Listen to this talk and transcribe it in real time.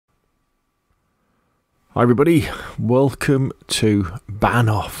Hi everybody, welcome to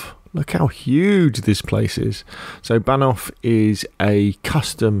Banov. Look how huge this place is. So Banov is a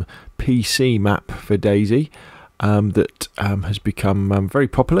custom PC map for DayZ that has become very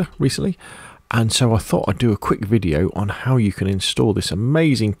popular recently. And so I thought I'd do a quick video on how you can install this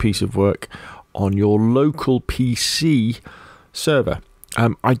amazing piece of work on your local PC server.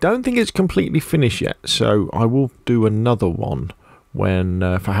 I don't think it's completely finished yet, so I will do another one when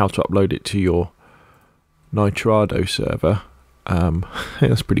for how to upload it to your Nitrado server.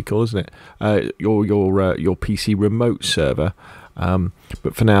 That's pretty cool, isn't it? Your PC remote server.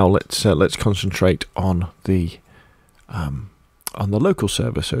 But for now, let's concentrate on the local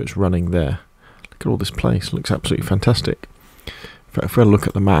server. So it's running there. Look at all this place. It looks absolutely fantastic. If we look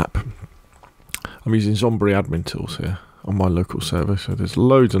at the map, I'm using Zombie admin tools here on my local server. So there's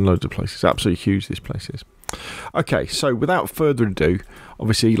loads and loads of places. Absolutely huge this place is. Okay, so without further ado,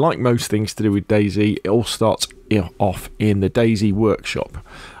 obviously, like most things to do with DayZ, it all starts off in the DayZ workshop.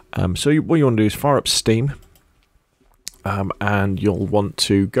 So what you want to do is fire up Steam, and you'll want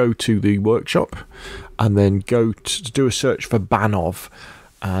to go to the workshop, and then go to do a search for Banov.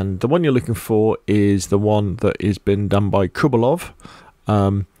 And the one you're looking for is the one that has been done by Kubalov,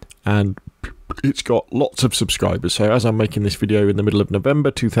 and it's got lots of subscribers. So as I'm making this video in the middle of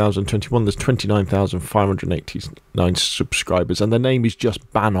November 2021, there's 29,589 subscribers, and the name is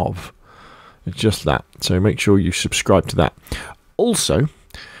just Banov. It's just that. So make sure you subscribe to that. Also,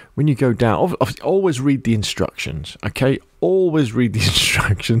 when you go down, always read the instructions, okay? Always read the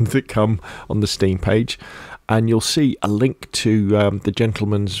instructions that come on the Steam page, and you'll see a link to the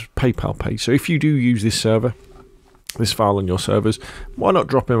gentleman's PayPal page. So if you do use this server, this file on your servers, why not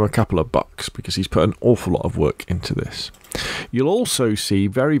drop him a couple of bucks, because he's put an awful lot of work into this. You'll also see,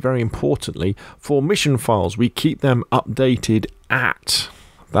 very importantly, for mission files, we keep them updated at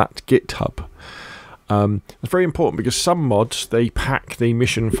that GitHub. It's very important because some mods, they pack the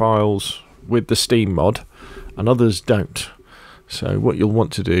mission files with the Steam mod and others don't. So what you'll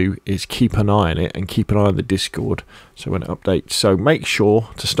want to do is keep an eye on it and keep an eye on the Discord so when it updates. So make sure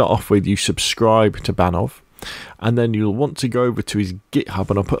to start off with you subscribe to Banov. And then you'll want to go over to his GitHub,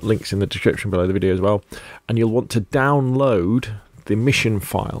 and I'll put links in the description below the video as well. And you'll want to download the mission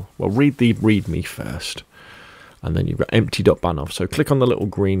file. Well, read the README first, and then you've got empty.banov. So click on the little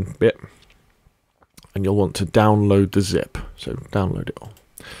green bit, and you'll want to download the zip. So download it all.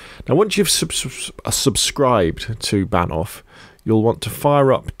 Now, once you've subscribed to Banov, you'll want to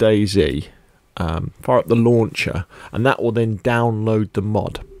fire up DayZ, fire up the launcher, and that will then download the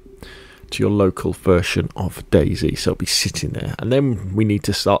mod to your local version of DayZ. So it'll be sitting there, and then we need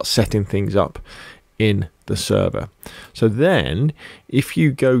to start setting things up in the server. So then if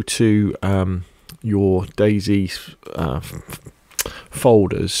you go to your DayZ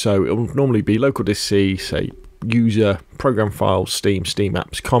folders, so it will normally be local disk C, say user, program files, Steam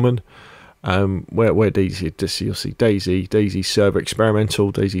apps, common, where DayZ disk C, you'll see DayZ server,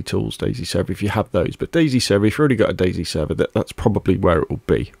 experimental, DayZ tools, DayZ server if you have those. But DayZ server, if you've already got a DayZ server, that's probably where it will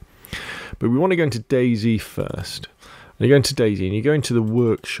be. But we want to go into DayZ first. And you go into DayZ and you go into the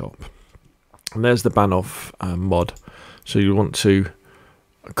workshop. And there's the Banov mod. So you want to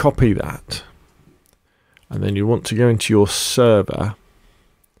copy that. And then you want to go into your server.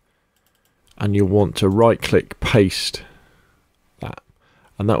 And you want to right click paste that.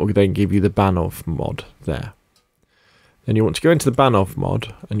 And that will then give you the Banov mod there. Then you want to go into the Banov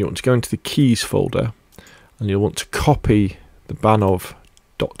mod. And you want to go into the keys folder. And you'll want to copy the Banov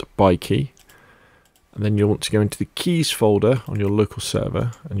 .by key, and then you'll want to go into the keys folder on your local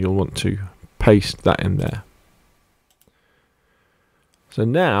server, and you'll want to paste that in there. So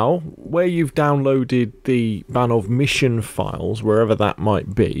now, where you've downloaded the Banov mission files, wherever that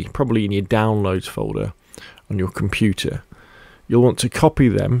might be, probably in your downloads folder on your computer, you'll want to copy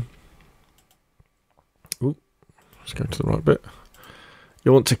them. Ooh, let's go to the right bit.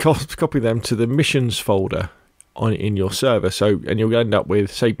 You'll want to copy them to the missions folder in your server. So, and you'll end up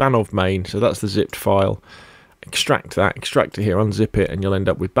with, say, Banov main. So that's the zipped file. Extract that, extract it here, unzip it, and you'll end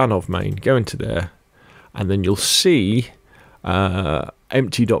up with Banov main. Go into there, and then you'll see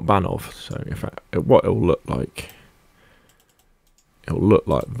empty.banov. So in fact, what it'll look like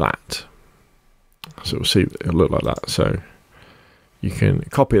that. So we'll see it'll look like that. So you can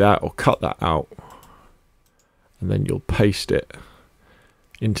copy that or cut that out, and then you'll paste it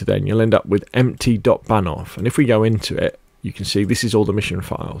into there, and you'll end up with empty.banov. And if we go into it, you can see this is all the mission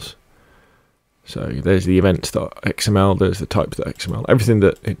files. So there's the events.xml, there's the types.xml, everything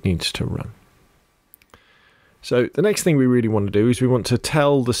that it needs to run. So the next thing we really want to do is we want to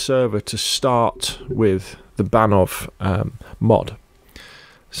tell the server to start with the Banov mod.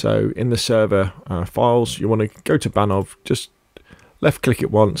 So in the server files, you want to go to Banov, just left click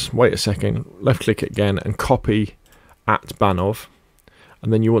it once, wait a second, left click it again, and copy at Banov.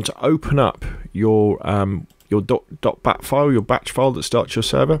 And then you want to open up your .bat file, your batch file that starts your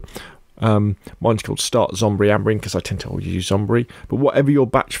server. Mine's called Start Zombie Ambering because I tend to always use Zombie. But whatever your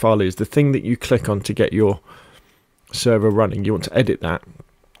batch file is, the thing that you click on to get your server running, you want to edit that.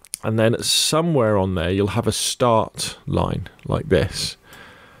 And then somewhere on there, you'll have a start line like this.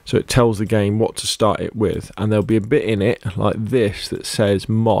 So it tells the game what to start it with. And there'll be a bit in it like this that says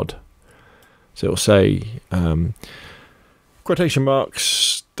mod. So it'll say quotation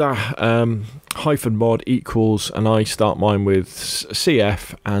marks, hyphen mod equals, and I start mine with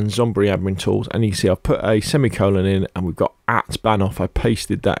CF and Zombie Admin Tools. And you see I've put a semicolon in and we've got at Banov. I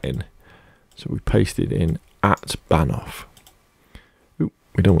pasted that in. So we pasted in at Banov. Ooh,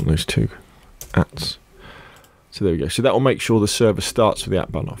 we don't want those two ats. So there we go. So that will make sure the server starts with the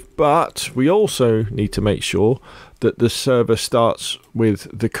at Banov. But we also need to make sure that the server starts with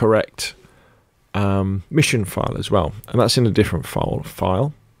the correct mission file as well. And that's in a different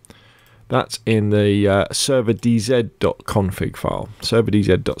file. That's in the server dz.config file, server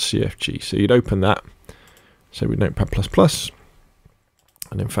dz.cfg. So you'd open that. So with Notepad++.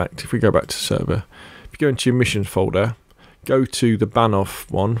 And in fact, if we go back to server, if you go into your missions folder, go to the Banov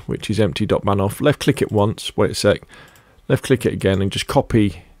one, which is empty.banov, left click it once, wait a sec, left click it again and just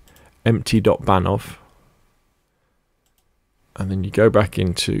copy empty.banov. And then you go back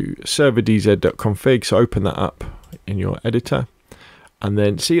into server dz.config, so open that up in your editor. And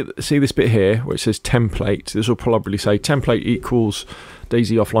then see this bit here where it says template. This will probably say template equals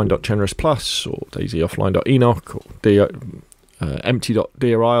DayZ offline.generous plus or DayZ offline.enoch or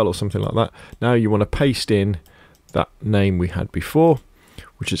empty.dial or something like that. Now you want to paste in that name we had before,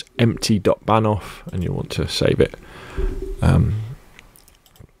 which is empty.banov, and you want to save it. I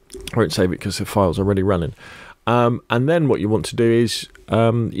won't save it because the file's already running. And then what you want to do is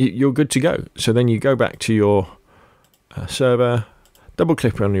you're good to go. So then you go back to your server, double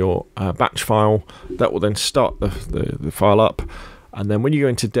click on your batch file. That will then start the file up. And then when you go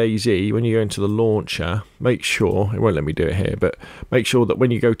into DayZ, when you go into the launcher, make sure, it won't let me do it here, but make sure that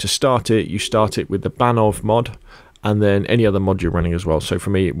when you go to start it, you start it with the Banov mod and then any other mod you're running as well. So for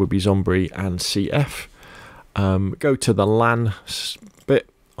me, it would be Zombie and CF. Go to the LAN bit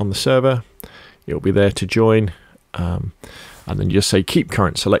on the server. It'll be there to join. And then you just say keep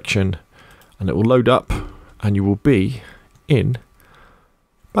current selection and it will load up and you will be in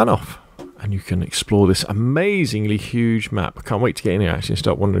Banov. And you can explore this amazingly huge map. I can't wait to get in here actually and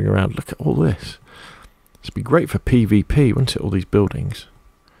start wandering around. Look at all this. This would be great for PvP, wouldn't it? All these buildings.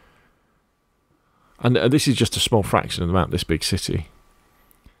 And this is just a small fraction of the map, this big city.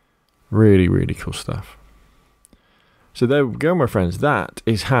 Really, really cool stuff. So there we go, my friends. That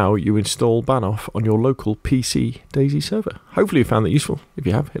is how you install Banov on your local PC DayZ server. Hopefully you found that useful. If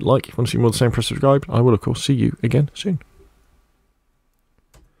you have, hit like. If you want to see more of the same, press subscribe. I will, of course, see you again soon.